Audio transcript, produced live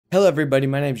Hello everybody,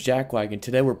 my name's Jackwag, and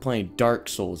today we're playing Dark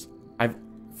Souls. I've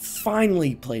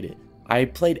finally played it. I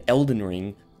played Elden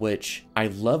Ring, which I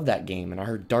love that game, and I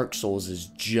heard Dark Souls is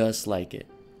just like it.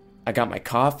 I got my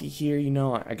coffee here, you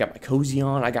know, I got my cozy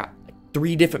on, I got like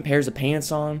 3 different pairs of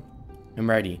pants on. I'm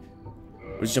ready.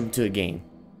 Let's jump into a game.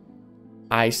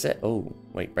 I said, oh,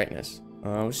 wait, brightness.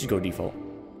 Let's just go default.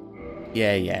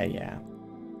 Yeah.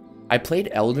 I played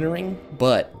Elden Ring,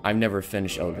 but I've never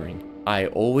finished Elden Ring. I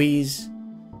always...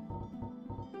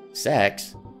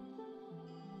 Sex?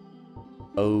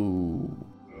 Oh.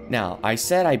 Now, I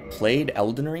said I played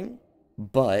Elden Ring,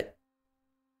 but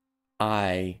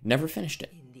I never finished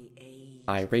it.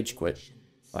 I rage quit.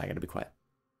 Oh, I gotta be quiet.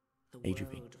 Age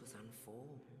of world was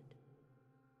unformed,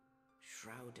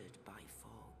 shrouded by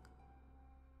fog.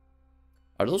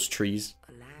 Are those trees?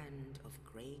 A land of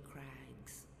grey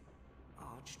crags,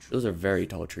 arched Those are very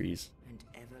tall trees. and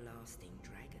everlasting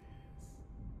dragons.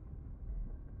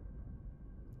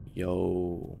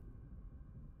 Yo.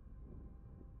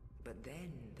 But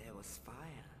then there was fire,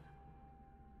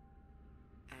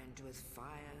 and with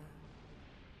fire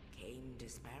came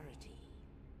disparity.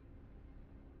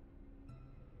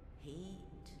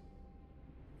 Heat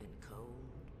and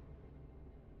cold,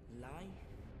 life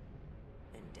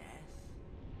and death,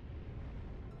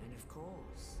 and of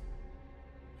course,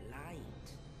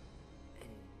 light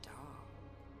and dark.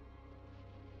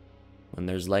 When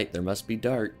there's light, there must be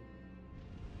dark.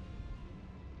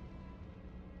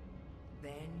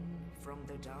 Then from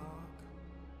the dark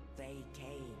they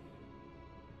came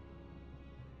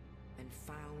and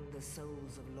found the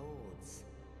souls of lords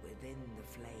within the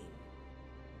flame.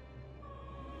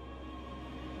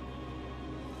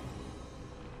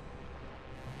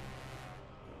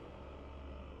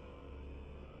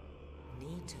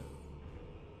 Nito,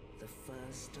 the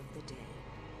first of the dead.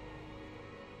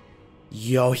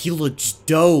 Yo, he looks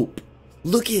dope.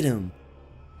 Look at him.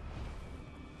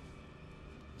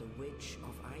 The witch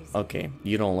of Isaac. Okay,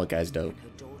 you don't look as dope. And her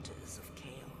daughters of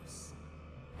chaos.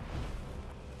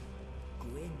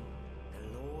 Gwyn,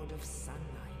 the lord of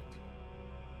sunlight,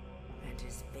 and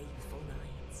his faithful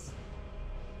knights.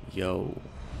 Yo.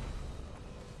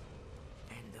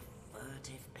 And the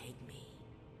furtive pygmy,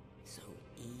 so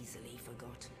easily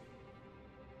forgotten.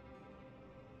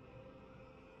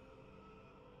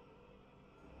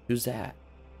 Who's that?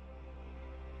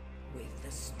 With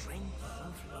the strength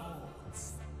of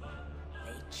lords,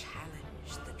 they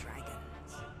challenged the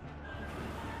dragons.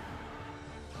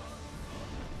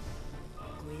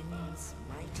 Gwyn's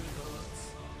mighty bolts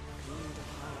peeled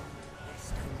apart their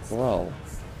stone Whoa.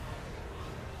 skulls.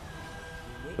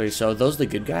 Wait, so are those the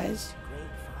good guys? Great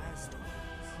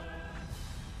firestorms.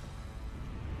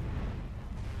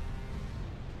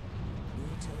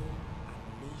 Nito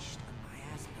unleashed a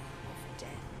miasma of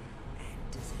death and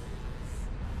disease,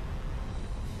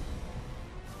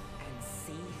 and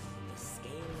Seath the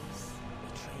Scaleless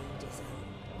betrayed his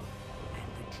own, and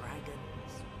the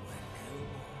dragons were no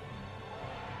more.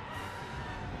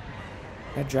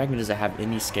 That dragon doesn't have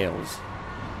any scales.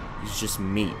 He's just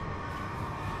meat.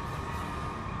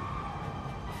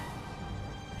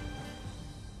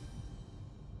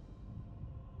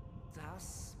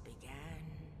 Thus began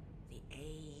the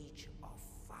Age of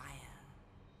Fire.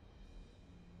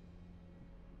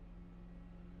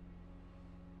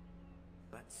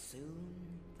 But soon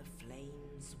the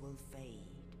flames will fade,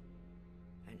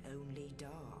 and only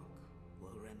dark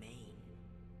will remain.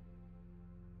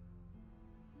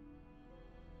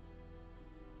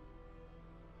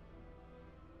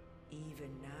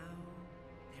 Even now,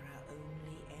 there are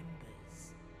only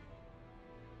embers,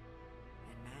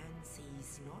 and man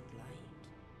sees not light,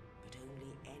 but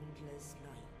only endless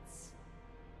nights.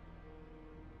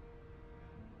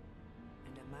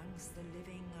 And amongst the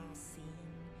living are seen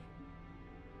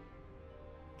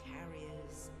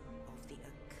carriers of the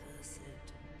accursed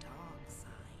dark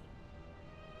side.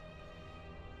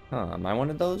 Huh, am I one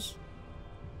of those?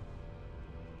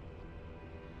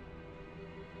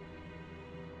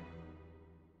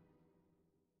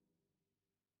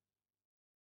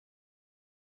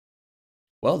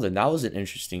 Well, then that was an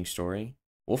interesting story.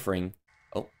 Wolfring.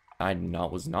 Oh,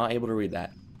 was not able to read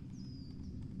that.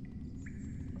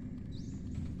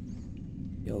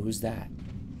 Yo, who's that?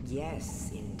 Yes,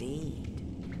 indeed.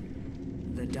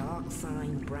 The dark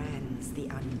sign brands the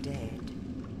undead.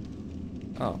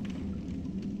 Oh,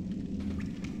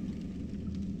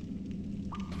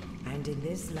 And in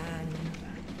this land,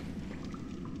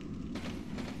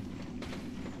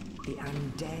 the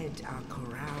undead are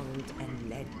corralled and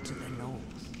led to the north.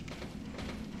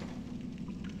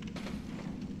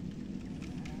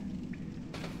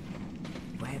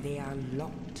 Where they are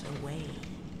locked away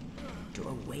to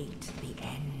await the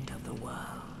end of the world.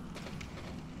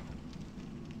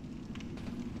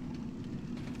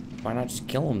 Why not just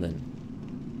kill him then?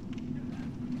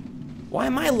 Why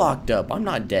am I locked up? I'm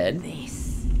not dead.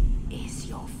 This is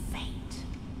your fate.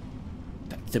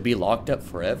 To be locked up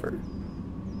forever?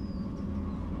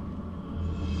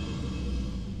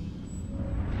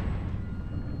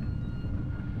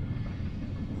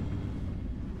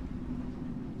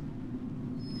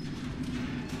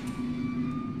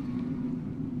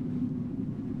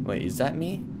 Wait, is that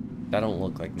me? That don't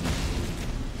look like me.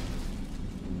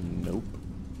 Nope.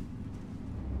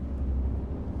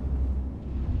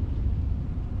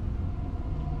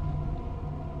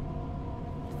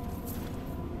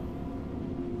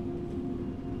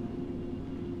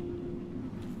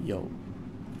 Yo.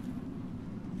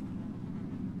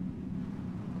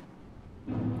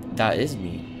 That is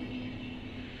me.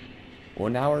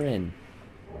 1 hour in.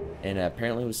 And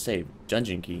apparently it was saved.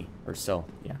 Dungeon key. Or so,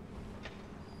 yeah.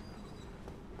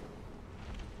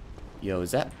 Yo,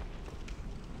 is that...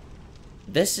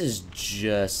 This is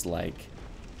just like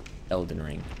Elden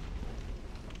Ring.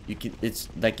 You can, it's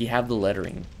like you have the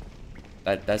lettering.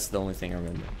 That's the only thing I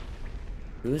remember.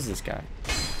 Who is this guy?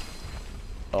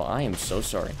 Oh, I am so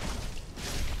sorry.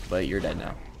 But you're dead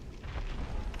now.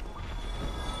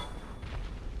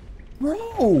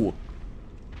 Bro!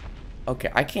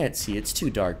 Okay, I can't see. It's too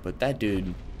dark, but that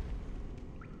dude...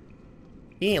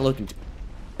 He ain't looking too...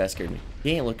 That scared me.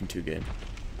 He ain't looking too good.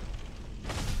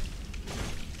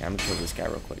 Okay, I'm gonna kill this guy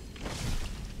real quick.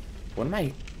 What am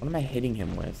I hitting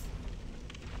him with?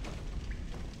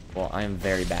 Well, I am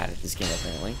very bad at this game,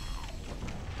 apparently.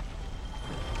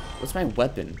 What's my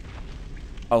weapon?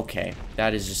 Okay,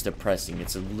 that is just depressing.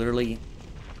 It's literally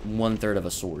 1/3 of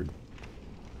a sword.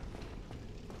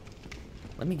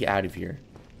 Let me get out of here.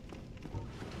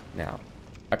 Now,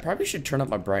 I probably should turn up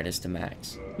my brightness to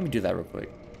max. Let me do that real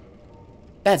quick.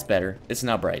 That's better. It's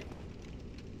not bright.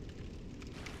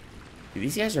 Dude,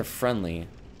 these guys are friendly.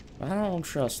 I don't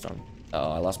trust them. Uh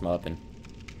oh, I lost my weapon.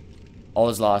 All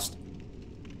is lost.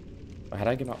 How'd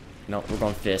I get my... No, we're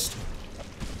going fist.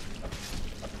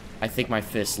 I think my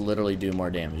fists literally do more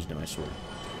damage than my sword.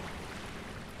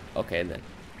 Okay, then.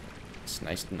 It's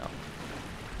nice to know.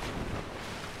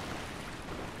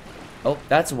 Oh,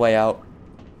 that's a way out.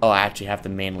 Oh, I actually have to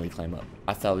manually climb up.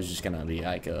 I thought it was just gonna be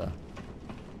like a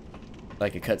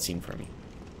cutscene for me.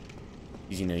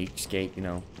 Because, you know, you escape, you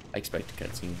know. I expect a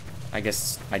cutscene. I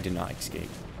guess I did not escape.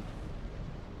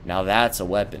 Now that's a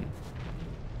weapon.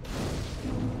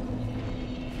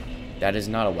 That is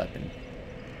not a weapon.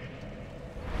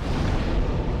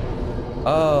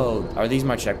 Oh, are these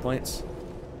my checkpoints?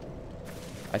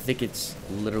 I think it's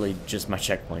literally just my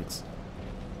checkpoints.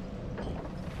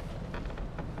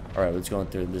 Alright, let's go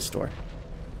through this door.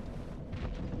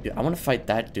 Dude, I want to fight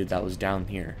that dude that was down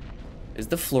here. Is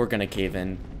the floor gonna cave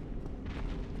in?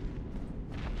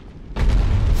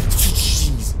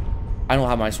 Jeez. I don't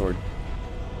have my sword.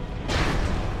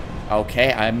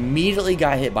 Okay, I immediately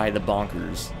got hit by the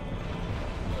bonkers.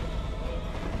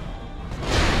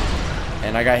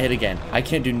 And I got hit again. I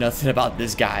can't do nothing about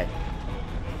this guy.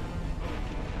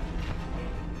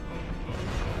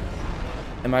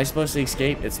 Am I supposed to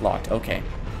escape? It's locked. Okay.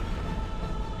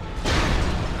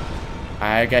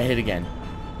 I got hit again.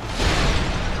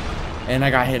 And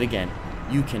I got hit again.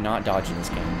 You cannot dodge in this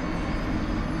game.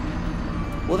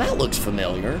 Well, that looks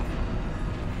familiar.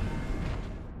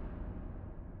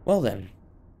 Well then.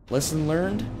 Lesson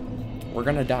learned. We're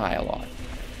gonna die a lot.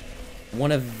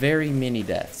 One of very many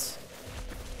deaths.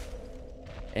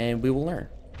 And we will learn.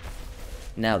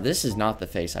 Now, this is not the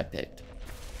face I picked.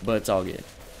 But it's all good.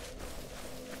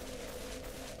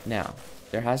 Now,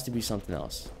 there has to be something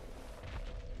else.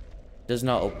 Does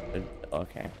not open.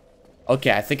 Okay.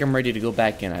 Okay, I think I'm ready to go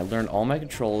back in. I learned all my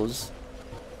controls.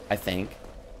 I think.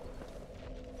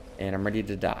 And I'm ready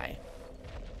to die.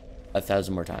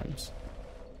 1,000 more times.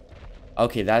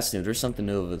 Okay, that's new. There's something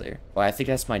new over there. Well, I think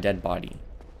that's my dead body.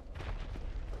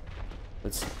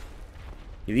 Let's see.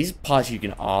 Yeah, these pots you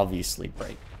can obviously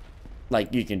break.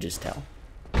 Like, you can just tell.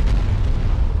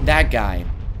 That guy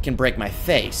can break my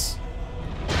face.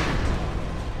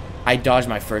 I dodged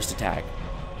my first attack.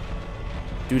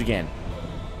 Do it again.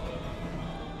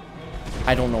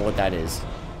 I don't know what that is.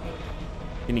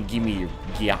 Can you give me your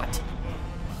yacht?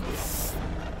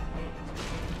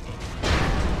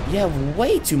 You have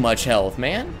way too much health,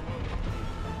 man.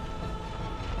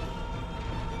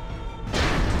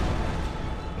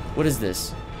 What is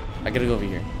this? I gotta go over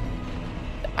here.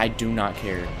 I do not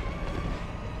care.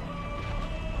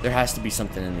 There has to be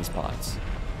something in these pots.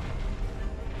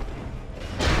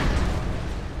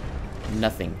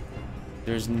 Nothing.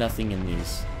 There's nothing in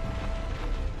these.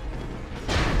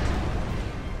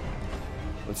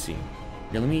 Let's see.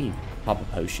 Here, let me pop a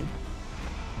potion.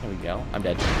 There we go. I'm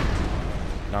dead.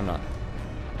 No, I'm not.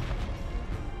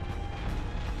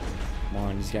 Come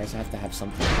on, these guys have to have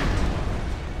something.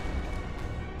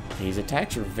 Okay, his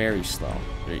attacks are very slow.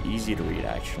 They're easy to read,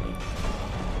 actually.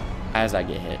 As I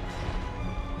get hit.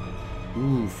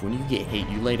 Oof, when you get hit,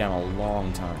 you lay down a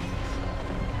long time.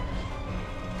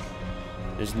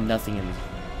 There's nothing in...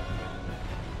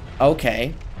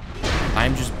 Okay.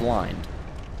 I'm just blind.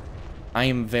 I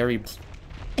am very...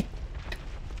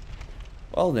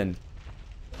 Well then.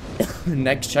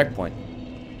 Next checkpoint.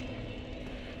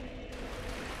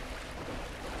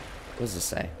 What does this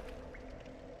say?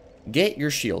 Get your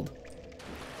shield.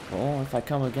 Well, if I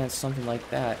come against something like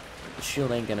that, the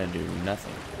shield ain't gonna do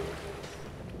nothing.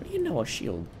 What do you know, a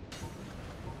shield?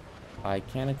 I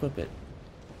can't equip it.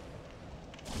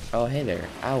 Oh, hey there,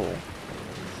 owl.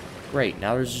 Great,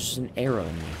 now there's just an arrow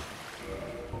in me.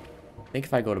 I think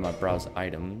if I go to my browse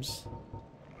items...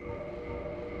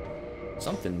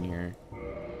 Something here.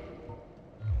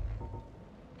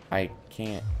 I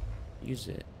can't use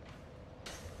it.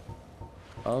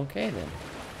 Okay, then.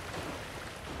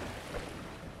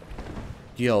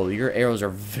 Yo, your arrows are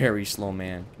very slow,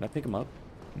 man. Can I pick him up?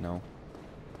 No.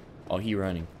 Oh, he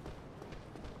running.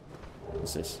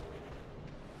 What's this?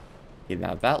 Okay,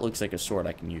 now that looks like a sword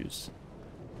I can use.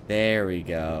 There we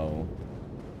go.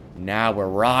 Now we're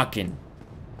rocking.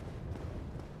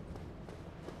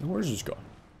 Where's this guy?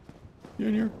 You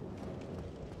in here?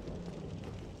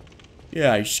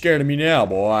 Yeah, you're scared of me now,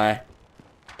 boy.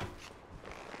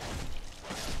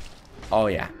 Oh,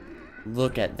 yeah.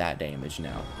 Look at that damage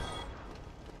now.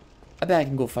 I bet I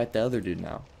can go fight the other dude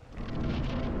now.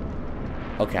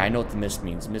 Okay, I know what the mist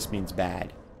means. Mist means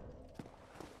bad.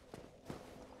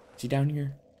 Is he down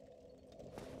here?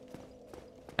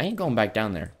 I ain't going back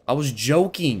down there. I was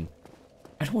joking.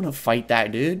 I don't want to fight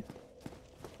that dude.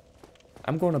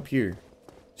 I'm going up here.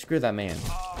 Screw that man.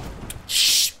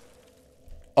 Shh.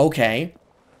 Okay.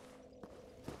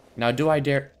 Now, do I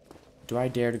dare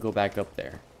to go back up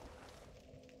there?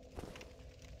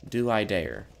 Do I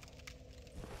dare?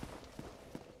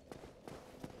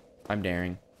 I'm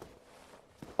daring.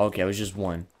 Okay, it was just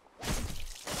one.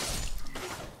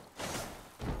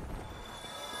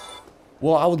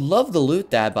 Well, I would love to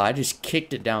loot that, but I just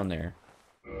kicked it down there.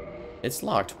 It's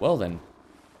locked. Well then.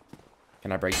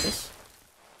 Can I break this?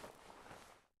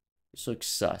 This looks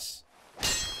sus.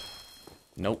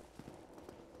 Nope.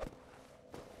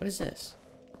 What is this?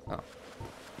 Oh.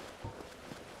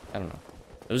 I don't know.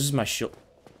 This is my shield.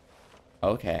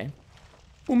 Okay.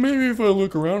 Well, maybe if I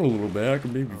look around a little bit, I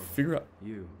can maybe figure out.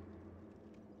 You're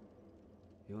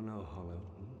no hollow.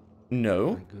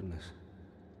 No. Thank goodness.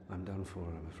 I'm done for,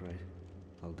 I'm afraid.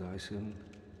 I'll die soon,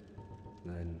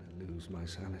 then lose my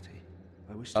sanity.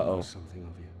 I wish to ask something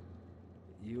of you.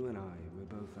 You and I, we're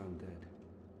both undead.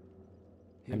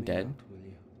 Hear I'm me dead. out, will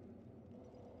you?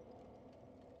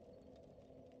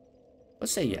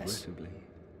 Let's say yes. Regrettably,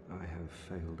 I have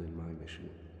failed in my mission,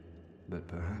 but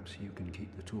perhaps you can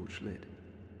keep the torch lit.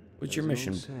 What's your There's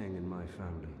an mission? old saying in my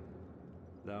family: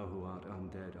 thou who art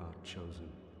undead art chosen,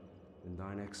 and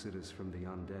thine exodus from the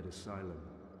undead asylum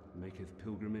maketh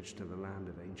pilgrimage to the land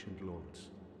of ancient lords.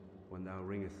 When thou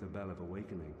ringeth the bell of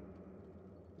awakening,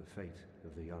 the fate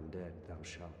of the undead thou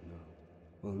shalt know.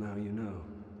 Well, now you know,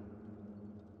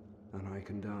 and I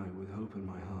can die with hope in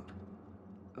my heart.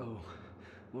 Oh,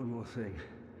 one more thing.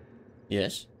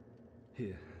 Yes.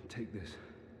 Here, take this.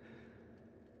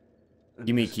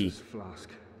 Give me a key. Estus flask,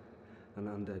 an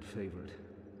undead favorite.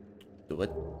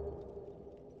 What?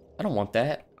 I don't want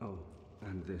that. Oh,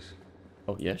 and this.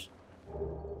 Oh, yes.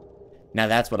 Now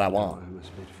that's what I Now want. I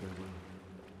must bid farewell.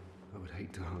 I would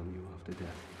hate to harm you after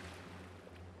death.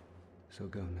 So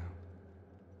go now,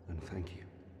 and thank you.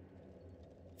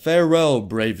 Farewell,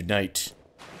 brave knight.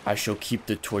 I shall keep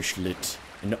the torch lit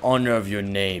in honor of your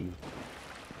name.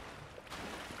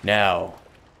 Now,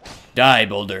 die,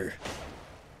 Boulder.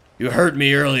 You hurt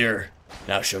me earlier.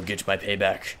 Now shall get my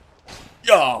payback.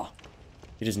 Yah!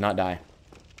 He does not die.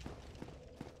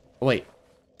 Oh, wait.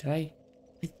 Did I?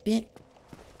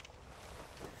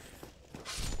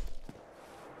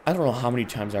 I don't know how many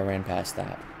times I ran past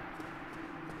that.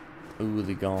 Ooh,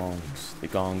 the gongs. The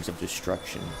gongs of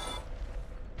destruction.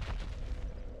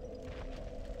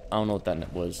 I don't know what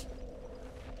that was.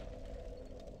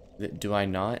 Do I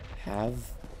not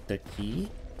have the key?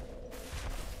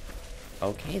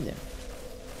 Okay, then.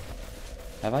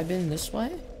 Have I been this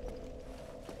way?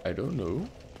 I don't know.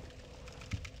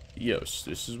 Yes,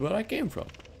 this is where I came from.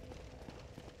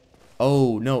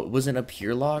 Oh, no, it wasn't up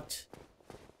here locked?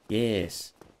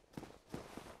 Yes.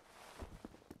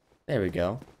 There we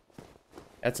go.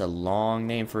 That's a long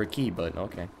name for a key, but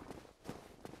okay.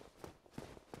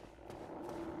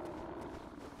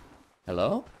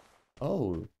 Hello?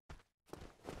 Oh.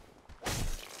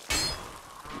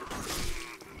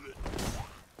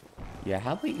 Yeah,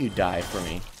 how about you die for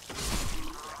me?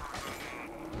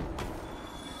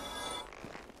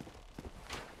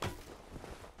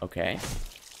 Okay.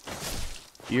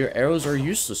 Your arrows are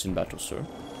useless in battle, sir.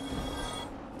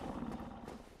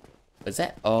 Is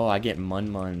that? Oh, I get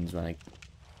mun-muns when I...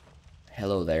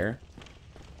 Hello there.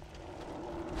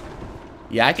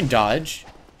 Yeah, I can dodge.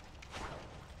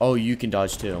 Oh, you can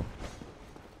dodge too.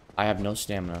 I have no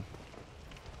stamina.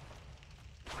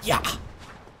 Yeah.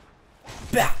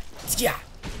 Bah. Yeah.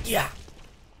 Yeah.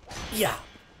 Yeah.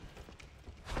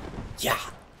 Yeah.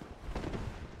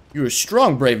 You're a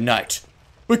strong, brave knight.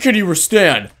 But can you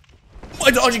withstand my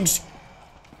dodging's...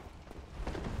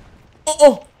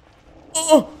 Oh.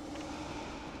 Oh.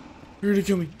 You're gonna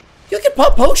kill me. You can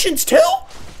pop potions too?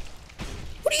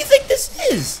 What do you think this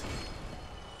is?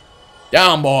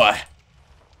 Down, boy.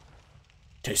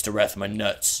 Taste the wrath of my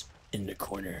nuts in the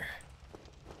corner.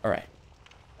 Alright.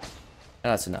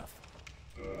 That's enough.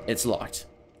 It's locked.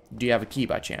 Do you have a key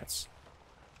by chance?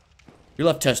 Your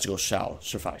left testicle shall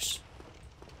suffice.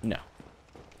 No.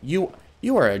 You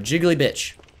are a jiggly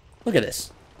bitch. Look at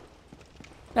this.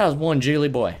 That was one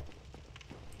jiggly boy.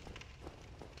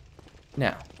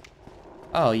 Now.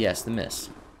 Oh yes, the miss.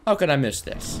 How could I miss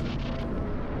this?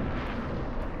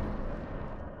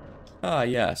 Ah,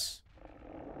 yes.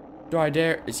 Do I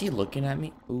dare? Is he looking at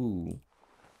me? Ooh.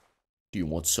 Do you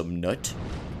want some nut?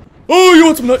 Oh, you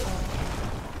want some nut?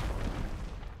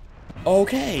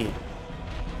 Okay.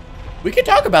 We can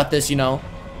talk about this, you know.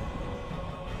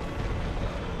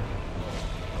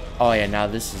 Oh, yeah, now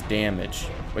this is damage.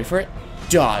 Wait for it.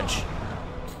 Dodge.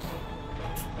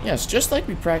 Yes, just like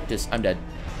we practiced. I'm dead.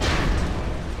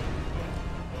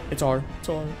 It's R. It's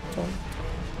R. It's R.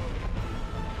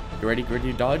 You ready?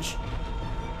 Ready to dodge?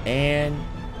 And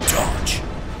dodge.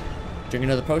 Drink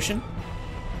another potion.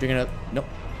 Drink another. Nope.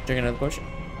 Drink another potion.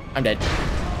 I'm dead.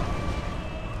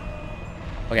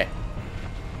 Okay.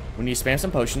 We need to spam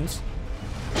some potions.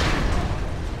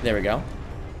 There we go.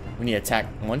 We need to attack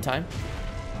one time.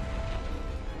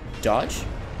 Dodge.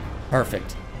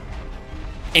 Perfect.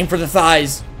 Aim for the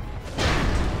thighs.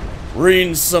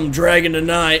 Reign some dragon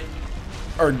tonight.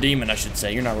 Or demon, I should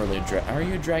say. You're not really a dragon. Are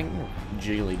you a dragon? You're a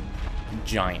jiggly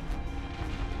giant.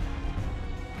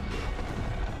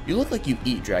 You look like you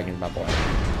eat dragons, my boy.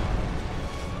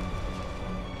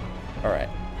 Alright.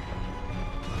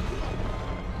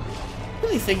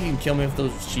 Really think you can kill me with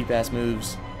those cheap-ass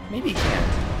moves? Maybe you can,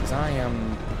 because I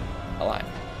am alive.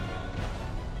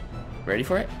 Ready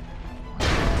for it?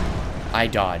 I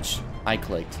dodged. I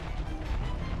clicked.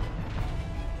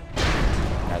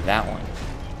 Now that one.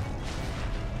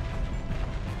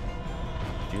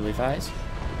 Jiggly thighs?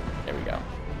 There we go.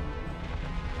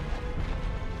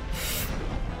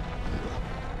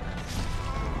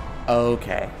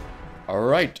 Okay.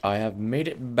 Alright, I have made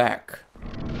it back.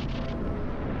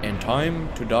 And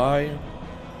time to die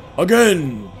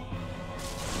again!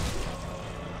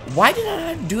 Why did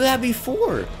I not do that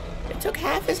before? It took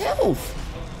half his health.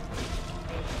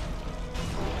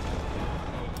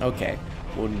 Okay,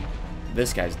 well,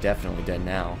 this guy's definitely dead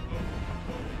now.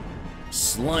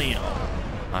 Slam!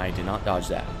 I did not dodge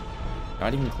that.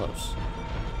 Not even close.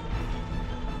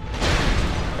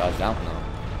 Dodge that one though.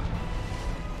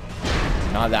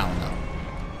 Not that one though.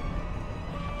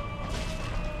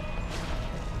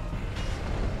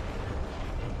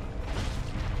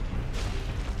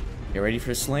 Get ready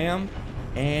for a slam.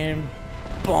 And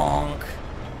bonk.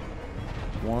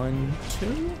 1,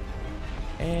 2.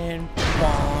 And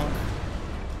bonk.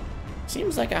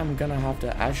 Seems like I'm gonna have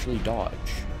to actually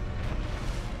dodge.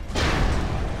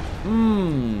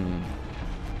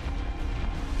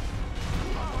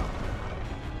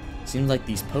 Seems like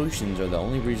these potions are the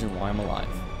only reason why I'm alive.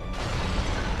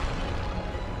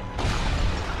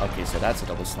 Okay, so that's a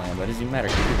double slam, but it doesn't matter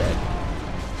because you're dead.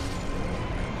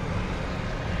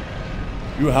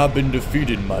 You have been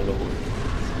defeated, my lord.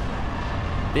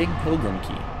 Big Pilgrim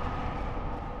Key.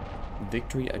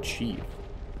 Victory achieved.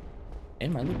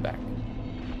 And my loot back.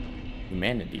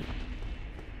 Humanity.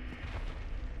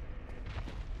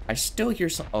 I still hear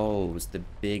some... Oh, it's the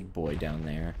big boy down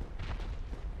there.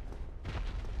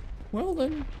 Well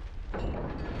then,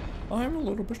 I'm a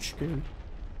little bit scared.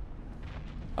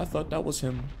 I thought that was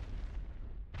him.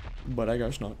 But I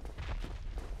guess not.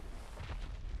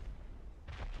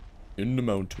 In the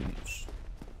mountains.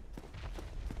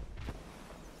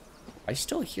 I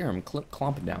still hear him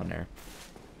clomping down there.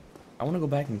 I want to go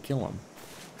back and kill him.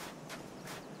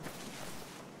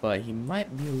 But he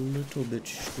might be a little bit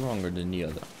stronger than the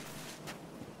other.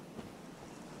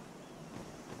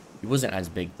 He wasn't as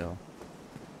big though.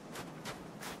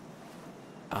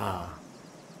 Ah.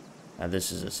 Now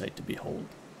this is a sight to behold.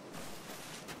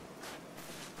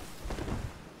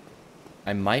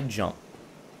 I might jump.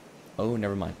 Oh,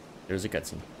 never mind. There's a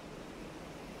cutscene.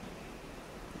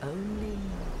 Only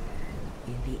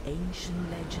in the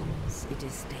ancient legends it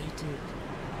is stated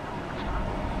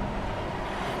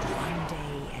that one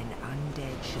day an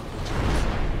undead shall be chosen.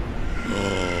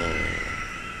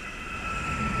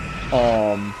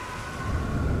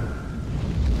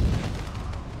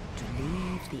 To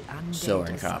leave the undead Silver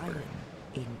and copper. asylum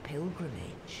in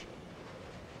pilgrimage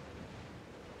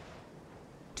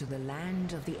to the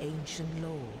land of the ancient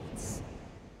lords.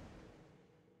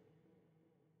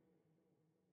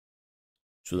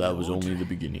 So that was only the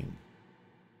beginning.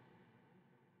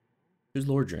 Who's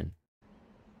Lordran?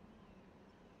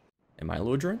 Am I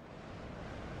Lordran?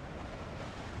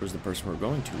 Who's the person we're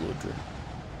going to, Lordran?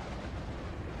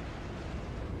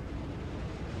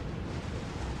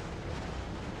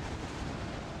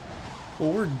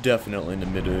 Well, we're definitely in the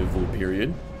medieval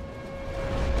period.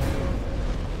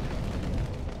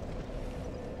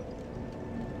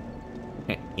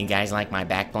 You guys like my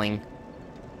back bling?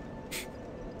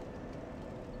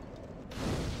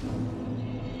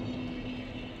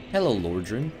 Hello,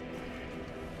 Lordran.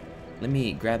 Let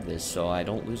me grab this so I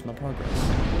don't lose my progress.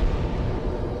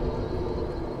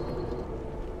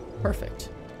 Perfect.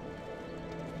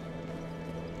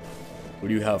 What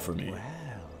do you have for me? Well,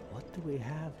 what do we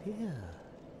have here?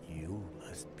 You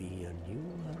must be a new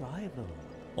arrival.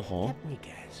 Uh-huh. Let me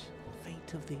guess.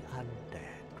 Fate of the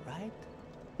undead, right?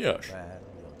 Yes. Well,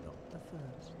 you're not the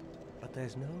first. But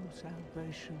there's no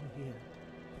salvation here.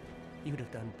 You'd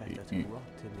have done better to rot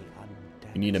in the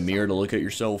undead. You need a mirror to look at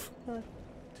yourself. But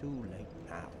too late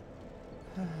now.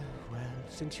 Well,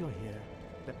 since you're here,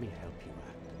 let me help you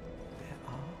out. There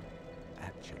are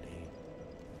actually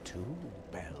 2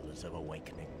 bells of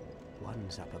awakening.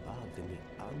 One's up above in the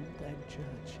undead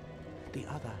church. The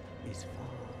other is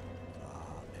far,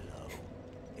 far below,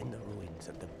 in the ruins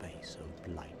at the base of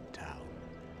Blight Town.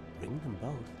 Ring them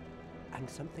both, and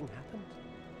something happens.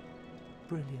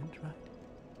 Brilliant, right?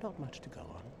 Not much to go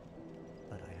on,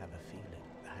 but I have a feeling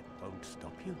that won't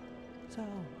stop you. So,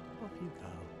 off you go.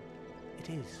 It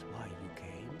is why you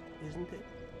came, isn't it?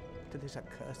 To this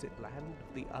accursed land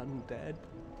of the undead?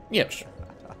 Yes.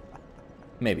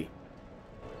 Maybe.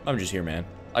 I'm just here, man.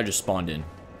 I just spawned in.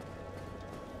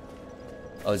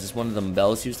 Oh, is this one of them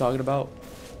bells he was talking about?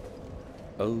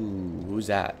 Oh, who's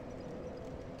that?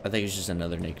 I think it's just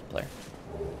another naked player.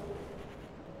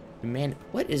 Man,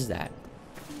 what is that?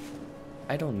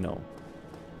 I don't know.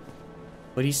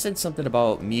 But he said something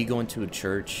about me going to a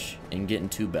church and getting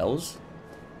 2 bells.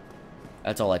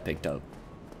 That's all I picked up.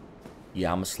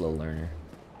 Yeah, I'm a slow learner.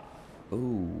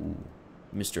 Ooh,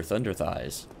 Mr.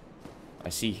 Thunderthighs. I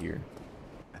see here.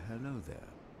 Hello there.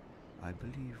 I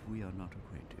believe we are not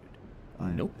acquainted.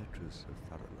 Nope. I'm Petrus of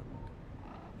Thurland.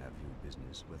 Have you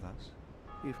business with us?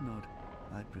 If not,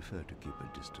 I'd prefer to keep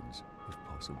a distance, if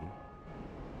possible.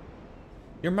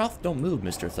 Your mouth don't move,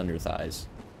 Mr. Thunderthighs.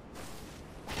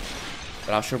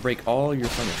 But I shall break all your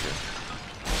furniture.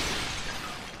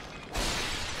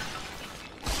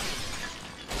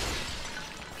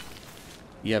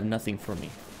 You have nothing for me.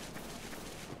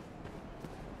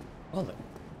 Well then.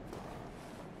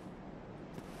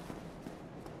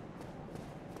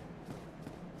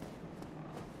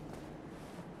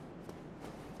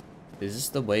 Is this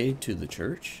the way to the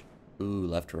church? Ooh,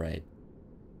 left or right?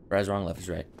 Right is wrong, left is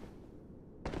right.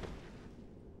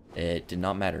 It did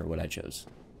not matter what I chose.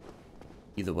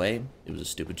 Either way, it was a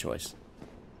stupid choice.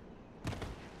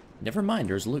 Never mind,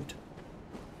 there's loot.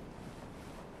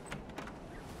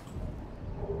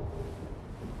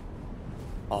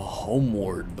 A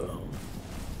homeward bone.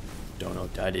 Don't know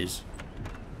what that is.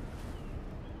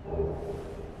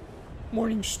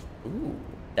 Morning. Ooh,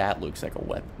 that looks like a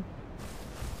weapon.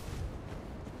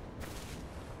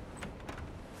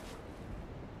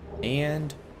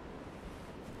 And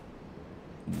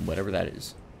whatever that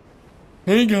is.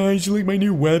 Hey guys, you like my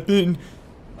new weapon?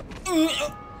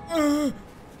 I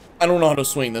don't know how to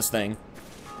swing this thing.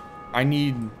 I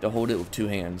need to hold it with 2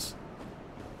 hands.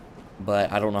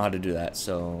 But I don't know how to do that,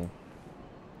 so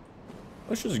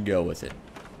let's just go with it.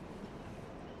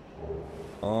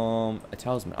 A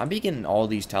talisman. I'm getting all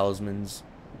these talismans.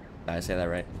 Did I say that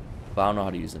right? But I don't know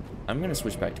how to use them. I'm gonna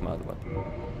switch back to my other weapon.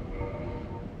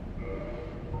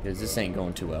 Because this ain't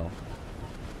going too well.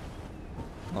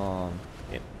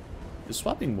 Yeah. The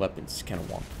swapping weapons is kind of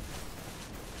wonky.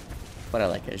 But I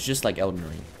like it. It's just like Elden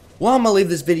Ring. Well, I'm gonna leave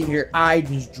this video here. I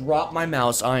just dropped my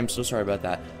mouse. I'm so sorry about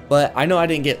that. But I know I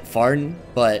didn't get far,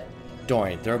 but don't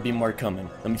worry, there'll be more coming.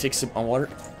 Let me take some water.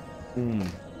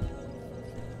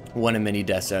 One of many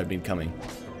deaths that have been coming.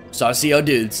 So I'll see y'all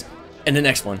dudes in the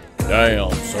next one.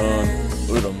 Damn, son.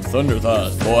 Look at them thunder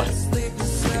thighs, boy.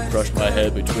 You can crush my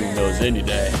head between those any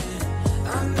day.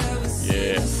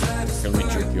 Yeah. Let me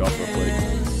jerk you off real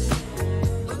quick.